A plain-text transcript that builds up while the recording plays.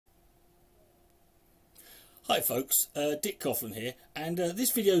Hi folks, Dick Coughlin here, and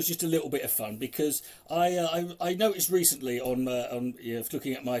this video is just a little bit of fun because I noticed recently on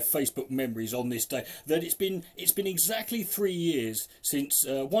looking at my Facebook memories on this day that it's been exactly 3 years since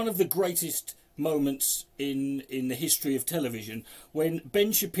one of the greatest moments in the history of television, when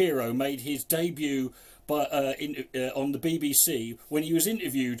Ben Shapiro made his debut on the BBC when he was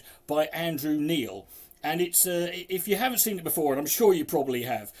interviewed by Andrew Neil. And it's if you haven't seen it before, and I'm sure you probably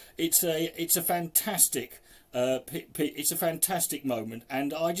have, it's a fantastic it's a fantastic moment,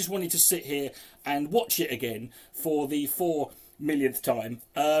 and I just wanted to sit here and watch it again for the 4 millionth time.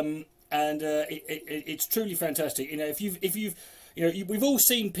 It's truly fantastic. You know, if you've we've all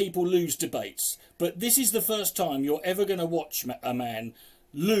seen people lose debates, but this is the first time you're ever going to watch a man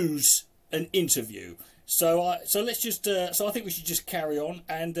lose an interview. So let's just so I think we should just carry on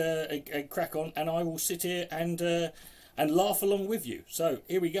and crack on, and I will sit here and laugh along with you. So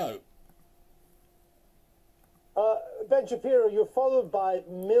here we go. Ben Shapiro, you're followed by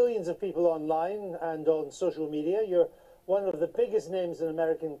millions of people online and on social media. You're one of the biggest names in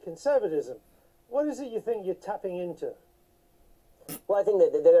American conservatism. What is it you think you're tapping into? Well, I think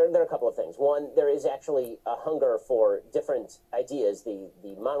that there are a couple of things. One, there is actually a hunger for different ideas. The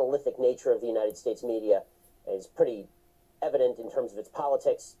monolithic nature of the United States media is pretty evident in terms of its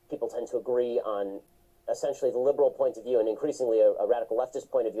politics. People tend to agree on essentially the liberal point of view and increasingly a radical leftist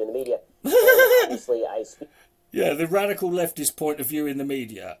point of view in the media. And obviously, I speak... Yeah, the radical leftist point of view in the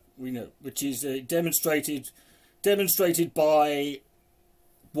media, we know, which is demonstrated by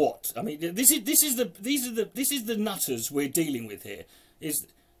what? I mean, this is the nutters we're dealing with here. Is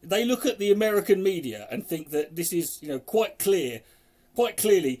they look at the American media and think that this is, you know, quite clearly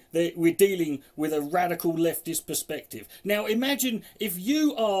that we're dealing with a radical leftist perspective. Now, imagine if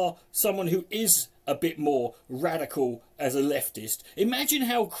you are someone who is a bit more radical as a leftist. Imagine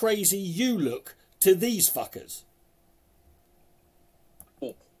how crazy you look to these fuckers.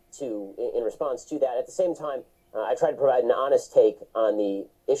 In response to that, at the same time, I try to provide an honest take on the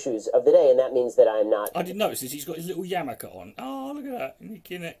issues of the day, and that means that I'm not... I didn't notice this. He's got his little yarmulke on. Oh, look at that.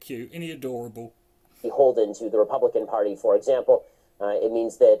 Isn't that cute? Isn't he adorable? ...beholden to the Republican Party, for example. It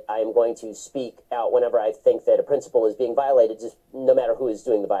means that I am going to speak out whenever I think that a principle is being violated, just no matter who is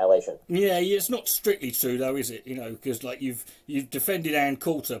doing the violation. Yeah, it's not strictly true, though, is it? You know, because like you've defended Ann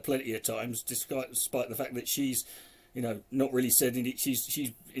Coulter plenty of times, despite the fact that she's, you know, not really said anything.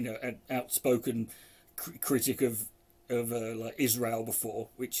 She's you know, an outspoken critic of like Israel before,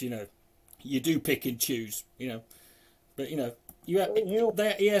 which, you know, you do pick and choose, you know. But you know,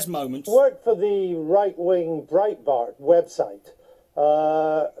 he has moments. You worked for the right-wing Breitbart website.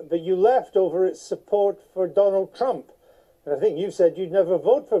 But you left over its support for Donald Trump. And I think you said you'd never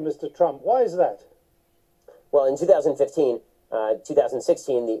vote for Mr. Trump. Why is that? Well, in 2016,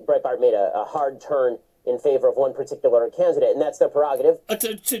 the Breitbart made a hard turn in favor of one particular candidate, and that's their prerogative.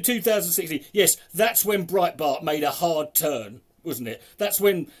 2016, yes, that's when Breitbart made a hard turn, wasn't it? That's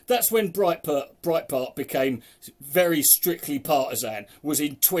when Breitbart became very strictly partisan, was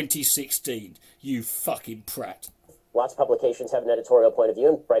in 2016. You fucking prat. Lots of publications have an editorial point of view,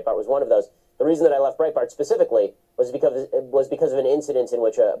 and Breitbart was one of those. The reason that I left Breitbart specifically was because of an incident in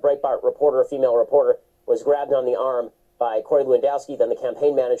which a Breitbart reporter, a female reporter, was grabbed on the arm by Corey Lewandowski, then the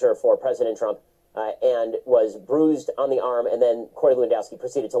campaign manager for President Trump, and was bruised on the arm, and then Corey Lewandowski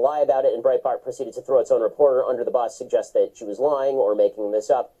proceeded to lie about it, and Breitbart proceeded to throw its own reporter under the bus, suggest that she was lying or making this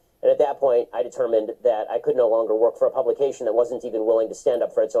up. And at that point, I determined that I could no longer work for a publication that wasn't even willing to stand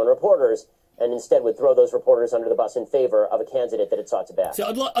up for its own reporters, and instead would throw those reporters under the bus in favor of a candidate that it sought to back.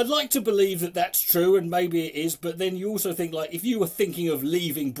 So I'd like to believe that that's true, and maybe it is, but then you also think, like, if you were thinking of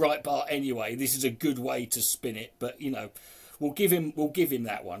leaving Breitbart anyway, this is a good way to spin it. But, you know, we'll give him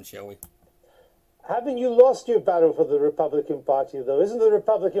that one, shall we? Haven't you lost your battle for the Republican Party, though? Isn't the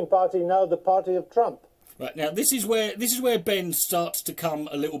Republican Party now the party of Trump? Right, now this is where Ben starts to come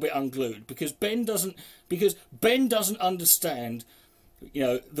a little bit unglued, because Ben doesn't understand, you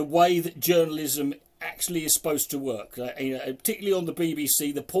know, the way that journalism actually is supposed to work. You know, particularly on the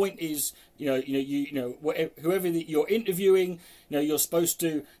BBC, the point is, whoever you're interviewing, you know, you're supposed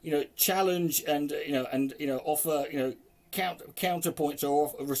to, you know, challenge and offer, you know, counterpoints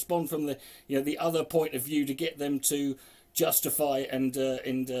or respond from the, you know, the other point of view to get them to justify and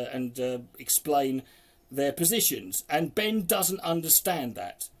explain their positions. And Ben doesn't understand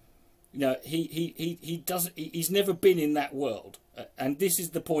that. You know, he doesn't. He's never been in that world, and this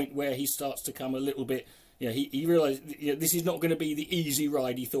is the point where he starts to come a little bit. You know, he realized, you know, this is not going to be the easy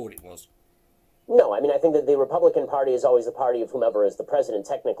ride he thought it was. No, I mean, I think that the Republican Party is always the party of whomever is the president,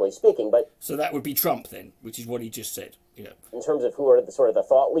 technically speaking. But so that would be Trump then, which is what he just said. You know, in terms of who are the sort of the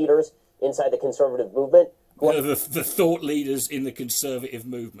thought leaders inside the conservative movement, The thought leaders in the conservative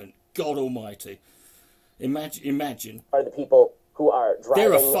movement. God Almighty! Imagine. Are the people who are driving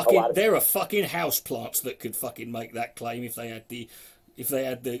there are fucking houseplants that could fucking make that claim if they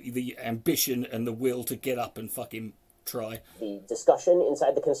had the ambition and the will to get up and fucking try. The discussion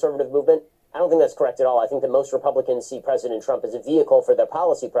inside the conservative movement, I don't think that's correct at all. I think that most Republicans see President Trump as a vehicle for their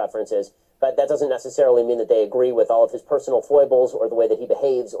policy preferences, but that doesn't necessarily mean that they agree with all of his personal foibles or the way that he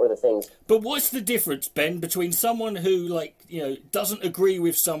behaves or the things. But what's the difference, Ben, between someone who, like, you know, doesn't agree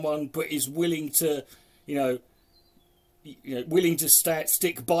with someone but is willing to, willing to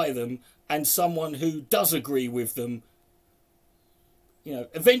stick by them, and someone who does agree with them? You know,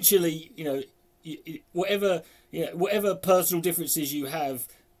 eventually, whatever personal differences you have,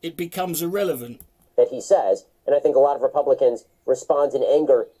 it becomes irrelevant. That he says, and I think a lot of Republicans respond in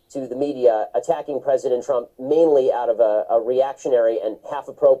anger to the media attacking President Trump mainly out of a reactionary and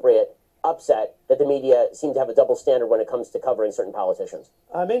half-appropriate upset that the media seem to have a double standard when it comes to covering certain politicians.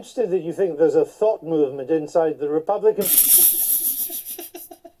 I'm interested that you think there's a thought movement inside the Republican...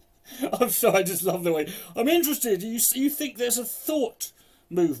 I'm sorry, I just love the way... I'm interested. You think there's a thought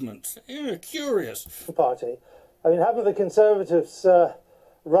movement? Yeah, curious. Party. I mean, haven't the Conservatives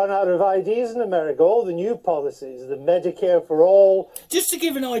run out of ideas in America? All the new policies, the Medicare for all... Just to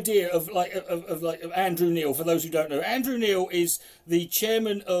give an idea of Andrew Neil, for those who don't know, Andrew Neil is the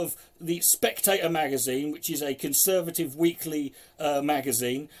chairman of the Spectator magazine, which is a conservative weekly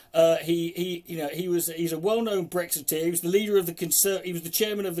magazine. He's a well-known Brexiteer. He was the leader of he was the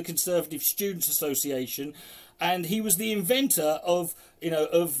chairman of the Conservative Students Association, and he was the inventor of,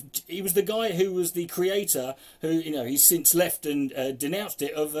 he was the guy who was the creator, who, he's since left and denounced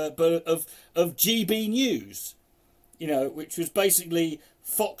it, of GB News, which was basically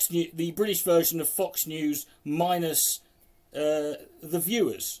Fox News, the British version of Fox News minus the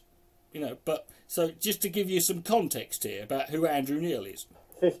viewers, But so just to give you some context here about who Andrew Neil is.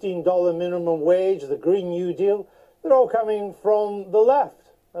 $15 minimum wage, the Green New Deal, they're all coming from the left,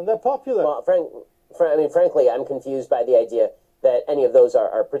 and they're popular. Well, frankly, I'm confused by the idea that any of those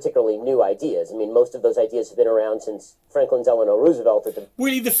are particularly new ideas. I mean, most of those ideas have been around since Franklin Delano Roosevelt.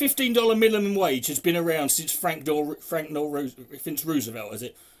 Willie, the $15 minimum wage has been around since since Roosevelt, has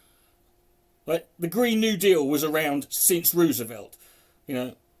it? Right? The Green New Deal was around since Roosevelt,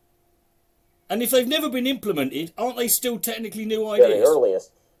 And if they've never been implemented, aren't they still technically new ideas? Very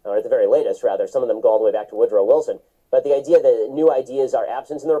earliest, or at the very latest, rather. Some of them go all the way back to Woodrow Wilson. But the idea that new ideas are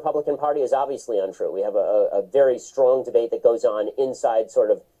absent in the Republican Party is obviously untrue. We have a very strong debate that goes on inside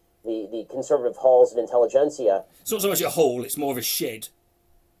sort of the conservative halls of intelligentsia. It's not so much a hall, it's more of a shed.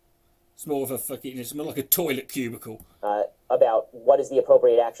 It's more of it's more like a toilet cubicle. About what is the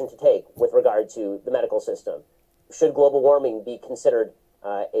appropriate action to take with regard to the medical system. Should global warming be considered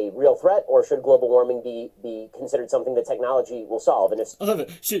a real threat, or should global warming be considered something that technology will solve? And if I love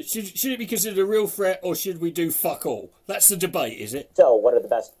it. Should it be considered a real threat, or should we do fuck all? That's the debate, is it? So, what are the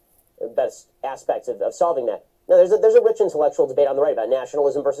best aspects of solving that? No, there's a rich intellectual debate on the right about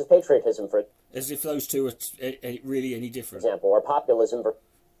nationalism versus patriotism, for as if those two are really any different. Example, or populism versus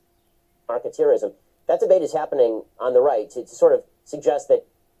marketeerism. That debate is happening on the right to sort of suggest that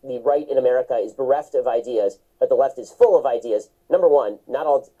the right in America is bereft of ideas, but the left is full of ideas. Number one, not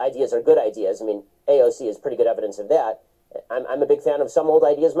all ideas are good ideas. I mean, AOC is pretty good evidence of that. I'm a big fan of some old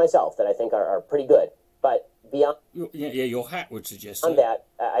ideas myself that I think are pretty good. But beyond your hat would suggest that,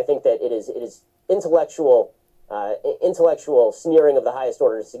 I think that it is intellectual sneering of the highest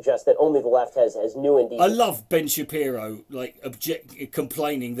order to suggest that only the left has new and deep. I love Ben Shapiro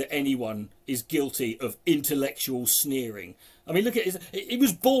complaining that anyone is guilty of intellectual sneering. I mean, look at it. He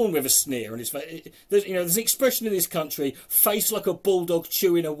was born with a sneer on his face. There's an expression in this country: face like a bulldog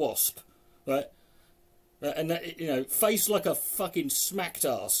chewing a wasp, right? And that, face like a fucking smacked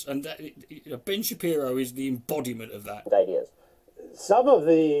ass. And that, Ben Shapiro is the embodiment of that. Ideas. Some of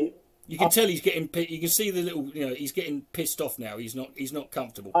the. You can tell he's getting. You can see the little. He's getting pissed off now. He's not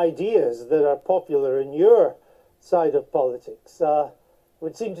comfortable. Ideas that are popular in your side of politics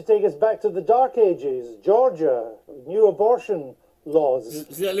would seem to take us back to the Dark Ages. Georgia, new abortion laws.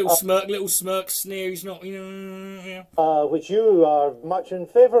 That little smirk sneer. He's not. Which you are much in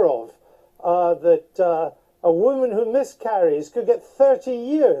favour of. That a woman who miscarries could get 30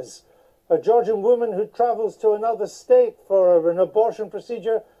 years. A Georgian woman who travels to another state for an abortion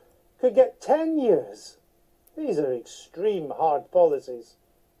procedure could get 10 years. These are extreme hard policies.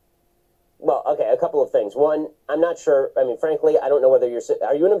 Well, okay, a couple of things. One, I'm not sure. I mean, frankly, I don't know whether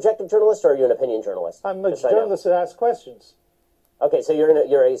are you an objective journalist or are you an opinion journalist? I'm a journalist that asks questions. Okay, so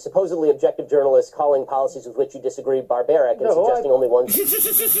you're a supposedly objective journalist calling policies with which you disagree barbaric and suggesting only one.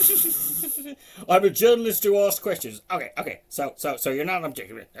 I'm a journalist who asks questions. Okay. So you're not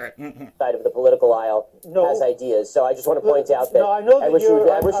objective. All right. Side of the political aisle has ideas. So I just want to point out that, I wish you would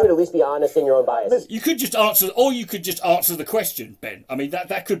at least be honest in your own bias. You could just answer, or you could just answer the question, Ben. I mean,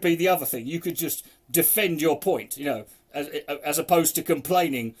 that could be the other thing. You could just defend your point, as opposed to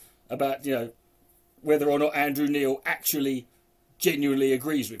complaining about, whether or not Andrew Neil actually genuinely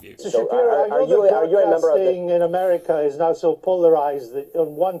agrees with you. So Shapiro, are you a member of in America is now so polarized that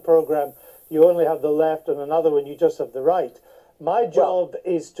on one program you only have the left, and another one you just have the right. My job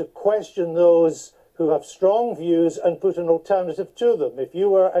is to question those who have strong views and put an alternative to them. If you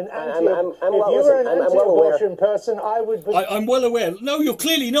were an anti-abortion person, I would be... I'm well aware. No, you're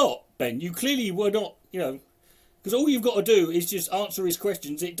clearly not, Ben. You clearly were not, because all you've got to do is just answer his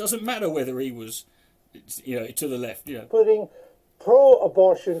questions. It doesn't matter whether he was, to the left, Putting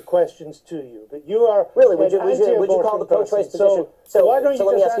pro-abortion questions to you, but you are really. Would you call the pro-choice position? So why don't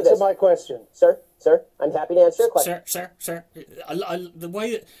you just answer my question, sir? I'm happy to answer your question, sir. The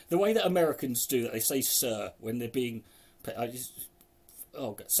way that Americans do that, they say "sir" when they're being.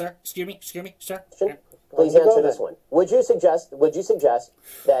 Sir, excuse me, sir. Please answer this one. Would you suggest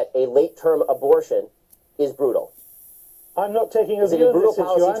that a late-term abortion is brutal? I'm not taking a view of this issue.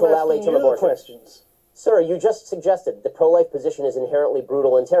 I'm asking you the questions. Sir, you just suggested the pro-life position is inherently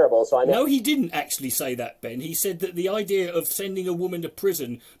brutal and terrible, so No, he didn't actually say that, Ben. He said that the idea of sending a woman to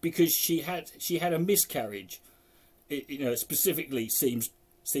prison because she had a miscarriage, specifically seems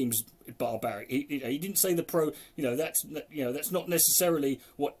barbaric. He didn't say the pro. That's not necessarily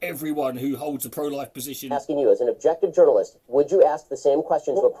what everyone who holds a pro-life position. Asking you as an objective journalist, would you ask the same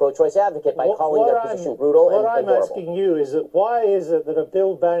question to a pro-choice advocate by calling their position brutal and horrible? What I'm asking you is that why is it that a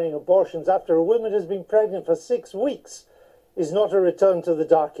bill banning abortions after a woman has been pregnant for 6 weeks is not a return to the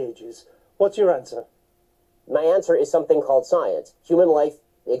Dark Ages? What's your answer? My answer is something called science. Human life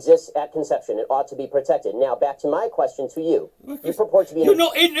exists at conception. It ought to be protected. Now, back to my question to you. You purport to be You're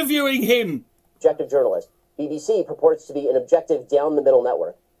not interviewing him! Objective journalist. BBC purports to be an objective down-the-middle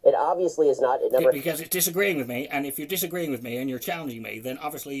network. It obviously is not. It never... Because it's disagreeing with me, and if you're disagreeing with me and you're challenging me, then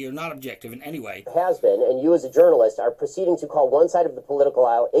obviously you're not objective in any way. Has been, and you as a journalist are proceeding to call one side of the political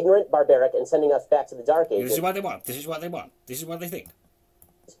aisle ignorant, barbaric, and sending us back to the Dark Ages. This is what they want. This is what they want. This is what they think.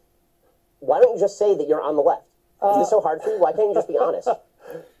 Why don't you just say that you're on the left? Is this so hard for you? Why can't you just be honest?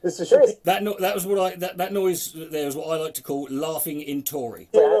 This is that noise there is what I like to call laughing in Tory.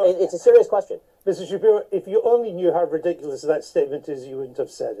 It's a serious question. Mr. Shapiro, if you only knew how ridiculous that statement is, you wouldn't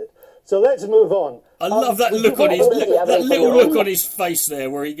have said it. So let's move on. I love that look on his that little look on his face there,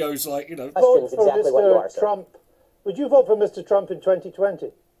 where he goes like, Vote for exactly what you are, Trump. Would you vote for Mr. Trump in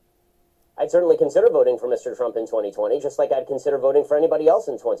 2020? I'd certainly consider voting for Mr. Trump in 2020, just like I'd consider voting for anybody else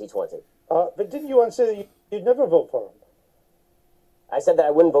in 2020. But didn't you once say that you'd never vote for him? I said that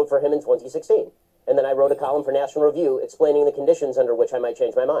I wouldn't vote for him in 2016. And then I wrote a column for National Review explaining the conditions under which I might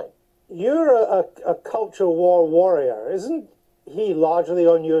change my mind. You're a culture war warrior. Isn't he largely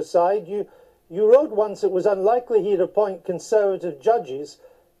on your side? You wrote once it was unlikely he'd appoint conservative judges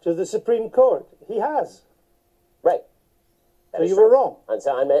to the Supreme Court. He has. Right. So you were wrong. And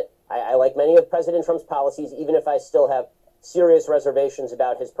so I like many of President Trump's policies, even if I still have serious reservations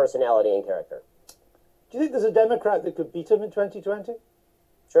about his personality and character. Do you think there's a Democrat that could beat him in 2020?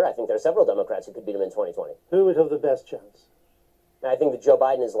 Sure, I think there are several Democrats who could beat him in 2020. Who would have the best chance? I think that Joe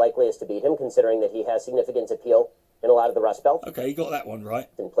Biden is likeliest to beat him, considering that he has significant appeal in a lot of the Rust Belt. Okay, you got that one right.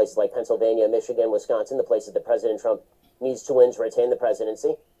 In places like Pennsylvania, Michigan, Wisconsin, the places that President Trump needs to win to retain the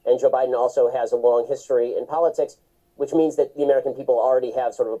presidency. And Joe Biden also has a long history in politics, which means that the American people already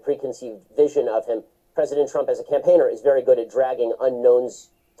have sort of a preconceived vision of him. President Trump, as a campaigner, is very good at dragging unknowns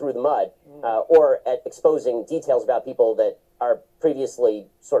through the mud, or at exposing details about people that are previously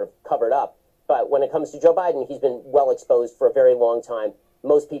sort of covered up. But when it comes to Joe Biden, he's been well exposed for a very long time.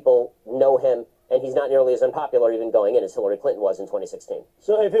 Most people know him, and he's not nearly as unpopular even going in as Hillary Clinton was in 2016.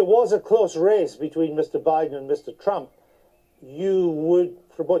 So if it was a close race between Mr. Biden and Mr. Trump, you would,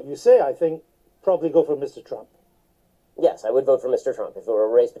 from what you say, I think, probably go for Mr. Trump. Yes, I would vote for Mr. Trump if it were a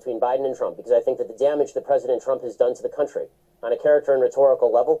race between Biden and Trump, because I think that the damage that President Trump has done to the country on a character and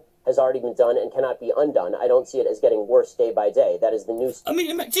rhetorical level has already been done and cannot be undone. I don't see it as getting worse day by day. That is the new... I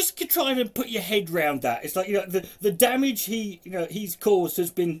mean, just try and put your head round that. It's like, the damage he's caused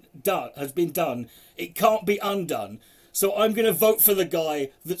has been done. It can't be undone. So I'm going to vote for the guy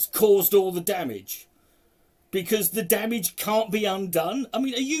that's caused all the damage. Because the damage can't be undone? I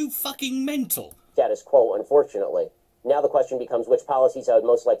mean, are you fucking mental? Status quo, unfortunately. Now the question becomes which policies I would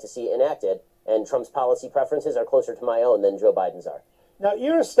most like to see enacted. and Trump's policy preferences are closer to my own than Joe Biden's are. Now,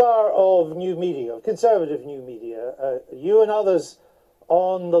 you're a star of new media, of conservative new media. You and others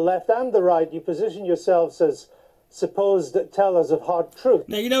on the left and the right, you position yourselves as supposed tellers of hard truth.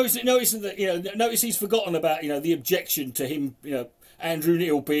 Now, notice that, notice he's forgotten about, the objection to him, Andrew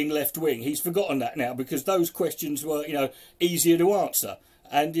Neil being left wing. He's forgotten that now because those questions were, easier to answer.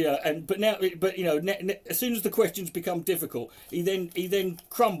 And as soon as the questions become difficult, he then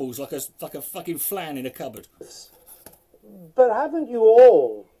crumbles like a fucking flan in a cupboard. But haven't you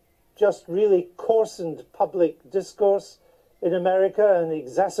all just really coarsened public discourse in America and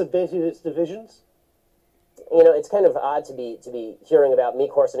exacerbated its divisions? It's kind of odd to be hearing about me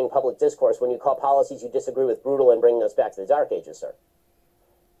coarsening public discourse when you call policies you disagree with brutal and bringing us back to the Dark Ages, sir.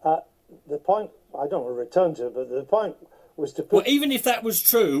 The point, I don't want to return to it, but the point was to put... Well, even if that was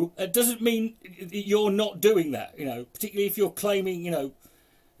true, it doesn't mean you're not doing that, particularly if you're claiming, to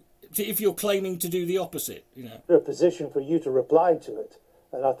do the opposite, A position for you to reply to it.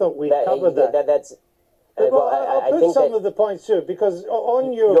 And I thought we covered that. That's... I'll put some of the points too, because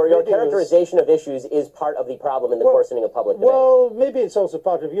on your videos, characterization of issues is part of the problem in the coarsening of public debate. Well, maybe it's also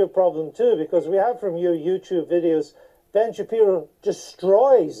part of your problem too, because we have from your YouTube videos, Ben Shapiro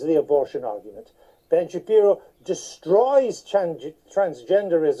destroys the abortion argument. Ben Shapiro destroys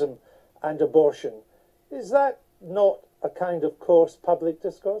transgenderism and abortion. Is that not a kind of coarse public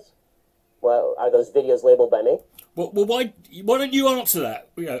discourse? Well, are those videos labeled by me? Well, why don't you answer that?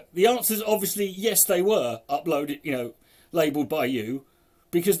 The answer is obviously yes, they were uploaded, labelled by you,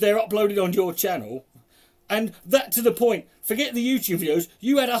 because they're uploaded on your channel, and that to the point. Forget the YouTube videos.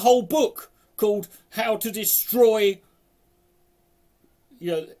 You had a whole book called "How to Destroy,"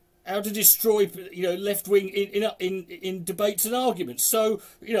 left wing in debates and arguments. So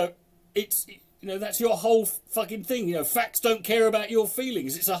it's. That's your whole fucking thing. Facts don't care about your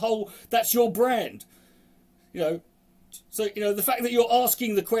feelings. That's your brand. So, the fact that you're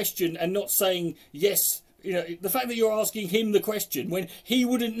asking the question and not saying yes, the fact that you're asking him the question when he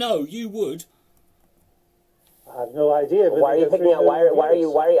wouldn't know, you would. I have no idea. But why are you picking out? Why are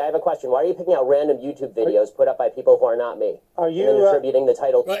you? I have a question. Why are you picking out random YouTube videos put up by people who are not me? Are you and then attributing the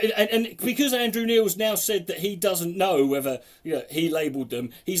title? Right, and because Andrew Neil's now said that he doesn't know whether he labelled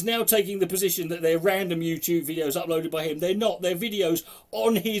them, he's now taking the position that they're random YouTube videos uploaded by him. They're not. They're videos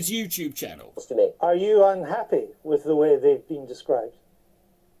on his YouTube channel. To me. Are you unhappy with the way they've been described?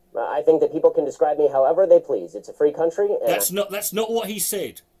 I think that people can describe me however they please. It's a free country. And That's not what he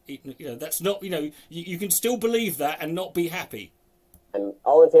said. That's not, you can still believe that and not be happy. I'm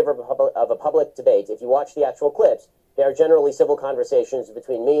all in favor of a public debate. If you watch the actual clips, they are generally civil conversations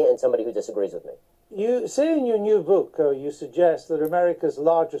between me and somebody who disagrees with me. You say in your new book, you suggest that America's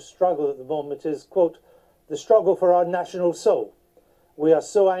largest struggle at the moment is, quote, the struggle for our national soul. We are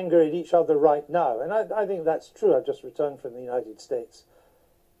so angry at each other right now. And I think that's true. I've just returned from the United States.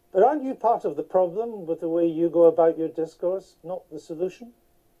 But aren't you part of the problem with the way you go about your discourse, not the solution?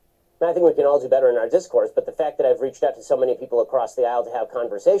 I think we can all do better in our discourse, but the fact that I've reached out to so many people across the aisle to have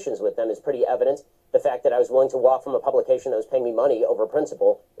conversations with them is pretty evident. The fact that I was willing to walk from a publication that was paying me money over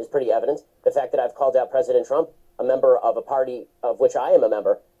principle is pretty evident. The fact that I've called out President Trump, a member of a party of which I am a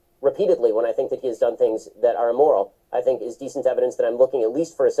member, repeatedly when I think that he has done things that are immoral, I think is decent evidence that I'm looking at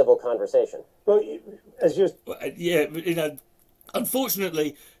least for a civil conversation. Well, as you... Yeah,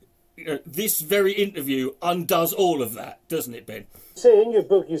 unfortunately, this very interview undoes all of that, doesn't it, Ben? Say in your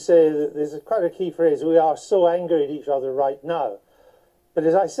book, you say that there's quite a key phrase, we are so angry at each other right now. But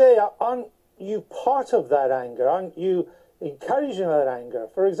as I say, aren't you part of that anger? Aren't you encouraging that anger?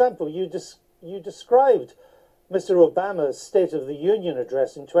 For example, you described Mr. Obama's State of the Union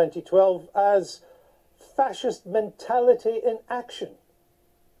address in 2012 as fascist mentality in action.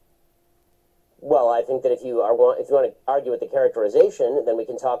 Well, I think that if you want to argue with the characterization, then we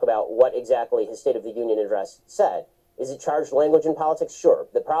can talk about what exactly his State of the Union address said. Is it charged language in politics? Sure.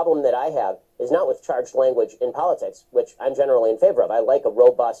 The problem that I have is not with charged language in politics, which I'm generally in favor of. I like a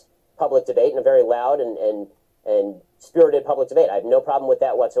robust public debate and a very loud and spirited public debate. I have no problem with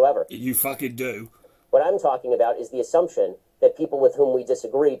that whatsoever. You fucking do. What I'm talking about is the assumption that people with whom we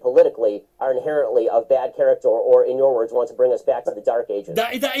disagree politically are inherently of bad character or, in your words, want to bring us back to the Dark Ages.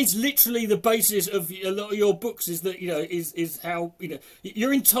 That is literally the basis of a lot of your books. Is that is how your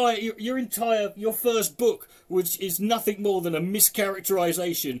first book, which is nothing more than a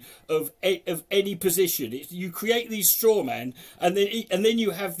mischaracterization of any position. You create these straw man, and then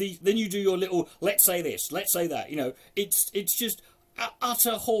you have then you do your little let's say this, let's say that. It's just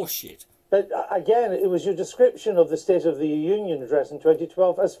utter horseshit. But again, it was your description of the State of the Union address in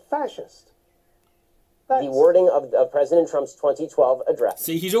 2012 as fascist. the wording of President Trump's 2012 address.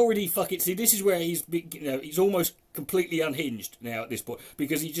 See, he's already fucking... See, this is where he's, he's almost completely unhinged now at this point,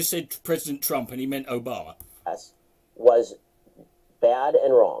 because he just said President Trump and he meant Obama. Was bad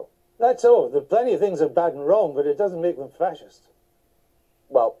and wrong. That's all. There are plenty of things that are bad and wrong, but it doesn't make them fascist.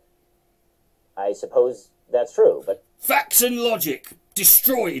 Well, I suppose that's true, but... Facts and logic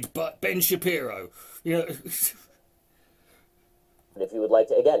destroyed by Ben Shapiro. You know... If you would like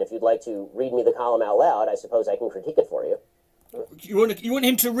to, again, if you'd like to read me the column out loud, I suppose I can critique it for you. You want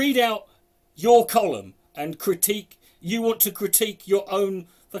him to read out your column and critique... You want to critique your own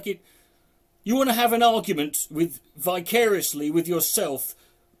fucking... You want to have an argument vicariously with yourself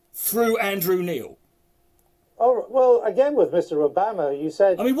through Andrew Neil. Oh, well, again with Mr. Obama, you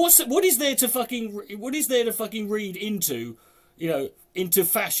said... I mean, what is there to fucking read into, into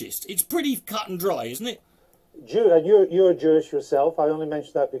fascist? It's pretty cut and dry, isn't it? And you're Jewish yourself. I only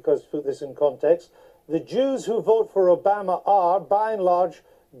mention that because, to put this in context, the Jews who vote for Obama are, by and large,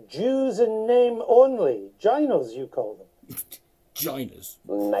 Jews in name only. Ginos, you call them. Ginos.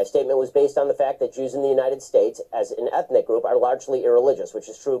 My statement was based on the fact that Jews in the United States, as an ethnic group, are largely irreligious, which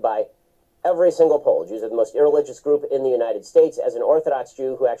is true by every single poll. Jews are the most irreligious group in the United States. As an Orthodox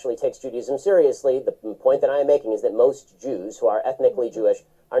Jew who actually takes Judaism seriously, the point that I am making is that most Jews who are ethnically Jewish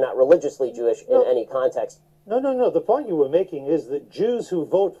are not religiously Jewish in any context. No. The point you were making is that Jews who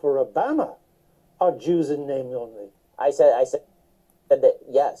vote for Obama are Jews in name only. I said that,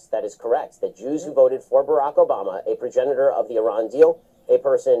 yes, that is correct. That Jews who voted for Barack Obama, a progenitor of the Iran deal, a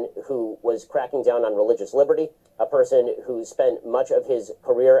person who was cracking down on religious liberty, a person who spent much of his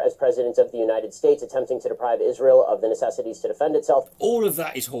career as president of the United States attempting to deprive Israel of the necessities to defend itself. All of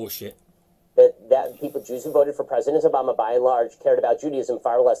that is horseshit. That Jews who voted for President Obama, by and large, cared about Judaism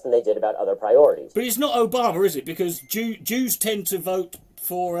far less than they did about other priorities. But it's not Obama, is it? Because Jews tend to vote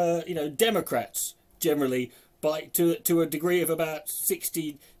for, Democrats, generally, to a degree of about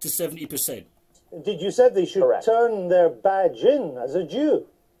 60 to 70%. Did you said they should turn their badge in as a Jew?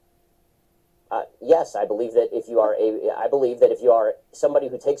 Yes, I believe that if you are somebody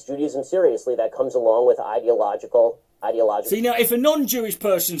who takes Judaism seriously, that comes along with ideological. See, now, if a non-Jewish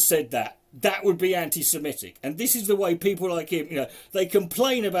person said that, that would be anti-Semitic. And this is the way people like him, they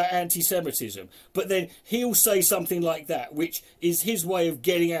complain about anti-Semitism, but then he'll say something like that, which is his way of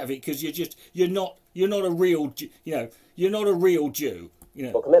getting out of it, because you're not a real, you're not a real Jew.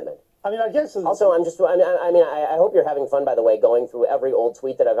 Commitment. I mean, I guess... Also, I hope you're having fun, by the way, going through every old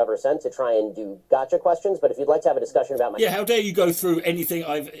tweet that I've ever sent to try and do gotcha questions, but if you'd like to have a discussion about my... Yeah, how dare you go through anything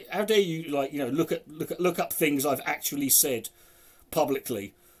how dare you, look up things I've actually said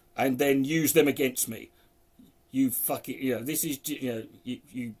publicly and then use them against me. You fucking, this is,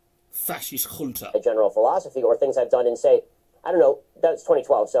 you fascist junta. General philosophy, or things I've done in, say, I don't know, that's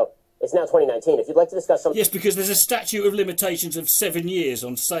 2012, so... It's now 2019. If you'd like to discuss something... Yes, because there's a statute of limitations of 7 years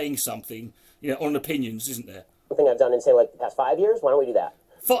on saying something, on opinions, isn't there? Something I've done in, say, like, the past 5 years? Why don't we do that?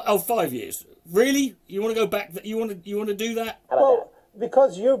 5 years. Really? You want to go back? You want to do that? How about that?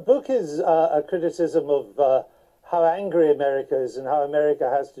 Because your book is a criticism of how angry America is and how America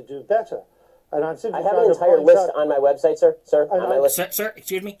has to do better. And I'm simply I have an entire list on my website, sir. On my list. Sir,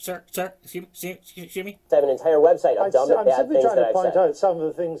 excuse me, sir, excuse me. I have an entire website of dumb and bad things that I've said. I'm simply trying to point out some of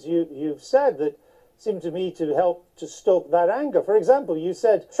the things you've said that seem to me to help to stoke that anger. For example, you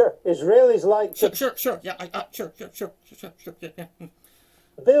said Israelis like to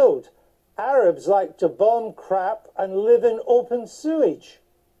build. Arabs like to bomb crap and live in open sewage.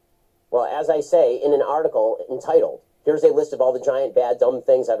 Well, as I say in an article entitled, here's a list of all the giant, bad, dumb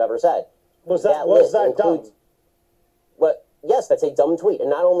things I've ever said. Was that dumb? Well, yes, that's a dumb tweet.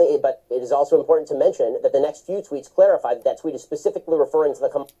 And not only, but it is also important to mention that the next few tweets clarify that tweet is specifically referring to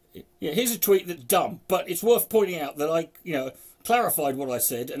the... Yeah, here's a tweet that's dumb, but it's worth pointing out that I, clarified what I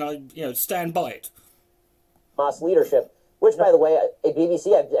said, and I, stand by it. Hamas leadership, which, by the way, a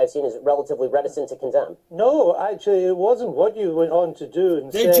BBC I've seen is relatively reticent to condemn. No, actually, it wasn't what you went on to do.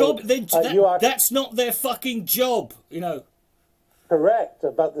 And their job, that's not their fucking job, Correct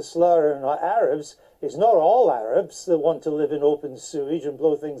about the slur on Arabs. It's not all Arabs that want to live in open sewage and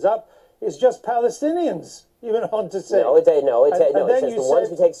blow things up. It's just Palestinians, you went on to say. It says the ones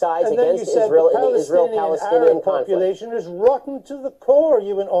who take sides against Israel in the Israel-Palestinian conflict. Population is rotten to the core,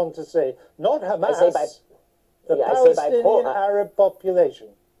 you went on to say. Not Hamas, the Palestinian Arab population.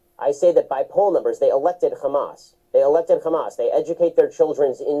 I say that by poll numbers, they elected Hamas. They educate their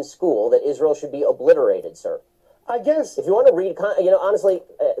children in school that Israel should be obliterated, sir. I guess If you want to read, honestly,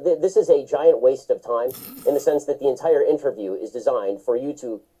 this is a giant waste of time in the sense that the entire interview is designed for you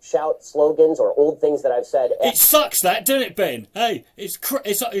to shout slogans or old things that I've said. It sucks, that, doesn't it, Ben? Hey,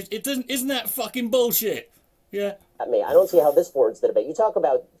 it doesn't. Isn't that fucking bullshit? Yeah. At me, I don't see how this forwards the debate. You talk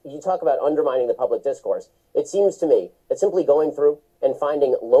about undermining the public discourse. It seems to me that simply going through and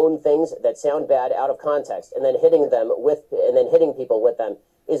finding lone things that sound bad out of context and then hitting people with them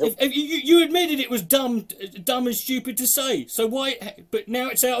is. You admitted it was dumb and stupid to say. So why? But now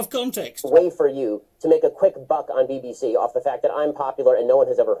it's out of context. Way for you to make a quick buck on BBC off the fact that I'm popular and no one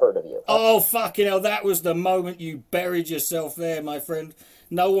has ever heard of you. Oh fucking hell! That was the moment you buried yourself there, my friend.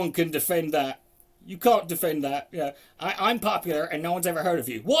 No one can defend that. You can't defend that. Yeah, I'm popular and no one's ever heard of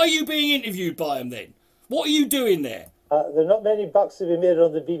you. Why are you being interviewed by them then? What are you doing there? there are not many bucks to be made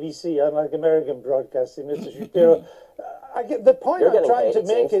on the BBC, unlike American broadcasting, Mr. Shapiro. I get the point I'm trying to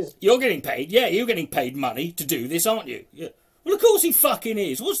make is... You're getting paid, yeah, you're getting paid money to do this, aren't you? Yeah. Well, of course he fucking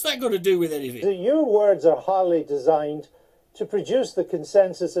is. What's that got to do with anything? Your words are highly designed to produce the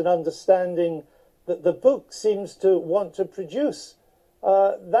consensus and understanding that the book seems to want to produce.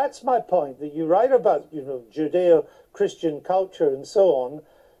 That's my point, that you write about, Judeo-Christian culture and so on,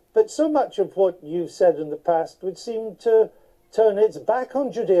 but so much of what you've said in the past would seem to turn its back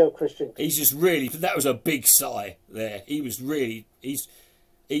on Judeo-Christian. He's just really, that was a big sigh there. He was really, he's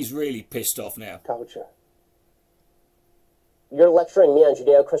really pissed off now. Culture. You're lecturing me on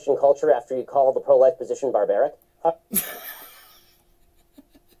Judeo-Christian culture after you call the pro-life position barbaric?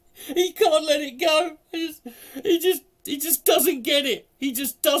 He can't let it go. He just doesn't get it. He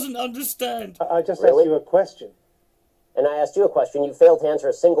just doesn't understand. I just asked you a question. And I asked you a question. You failed to answer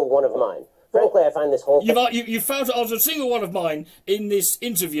a single one of mine. Frankly, I find this whole thing... You failed to answer a single one of mine in this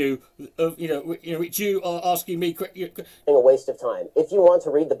interview, of which you are asking me... A waste of time. If you want to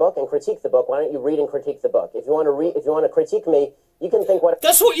read the book and critique the book, why don't you read and critique the book? If you want to critique me, you can think what...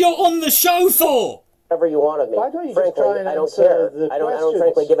 That's what you're on the show for! Whatever you want of me. Why don't you frankly, just try and I don't care. I don't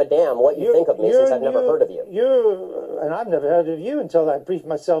frankly give a damn what you think of me since I've never heard of you. And I've never heard of you until I briefed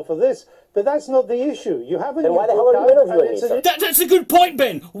myself for this. But that's not the issue. You haven't. Then why the hell are you interviewing me, sir? That's a good point,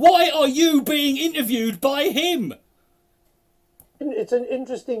 Ben. Why are you being interviewed by him? It's an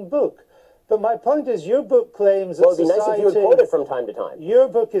interesting book. But my point is, your book claims that society... Well, it'd be nice if you would quote it from time to time. Your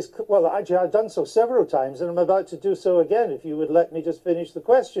book is... Well, actually, I've done so several times, and I'm about to do so again, if you would let me just finish the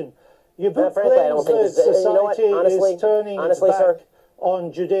question. Your book frankly, claims I don't think that society honestly, is turning its back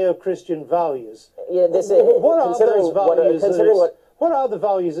on Judeo-Christian values. Yeah, what are those values? What are the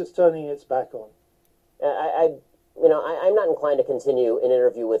values it's turning its back on? I'm not inclined to continue an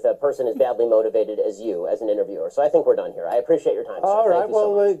interview with a person as badly motivated as you as an interviewer. So I think we're done here. I appreciate your time, sir. All right.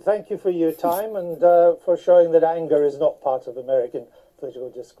 Well, thank you for your time and for showing that anger is not part of American political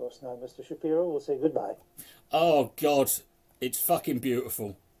discourse. Now, Mr. Shapiro, we'll say goodbye. Oh, God. It's fucking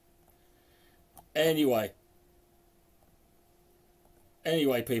beautiful. Anyway,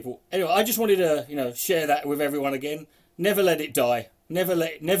 people. Anyway, I just wanted to, share that with everyone again. Never let it die.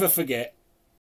 Never forget.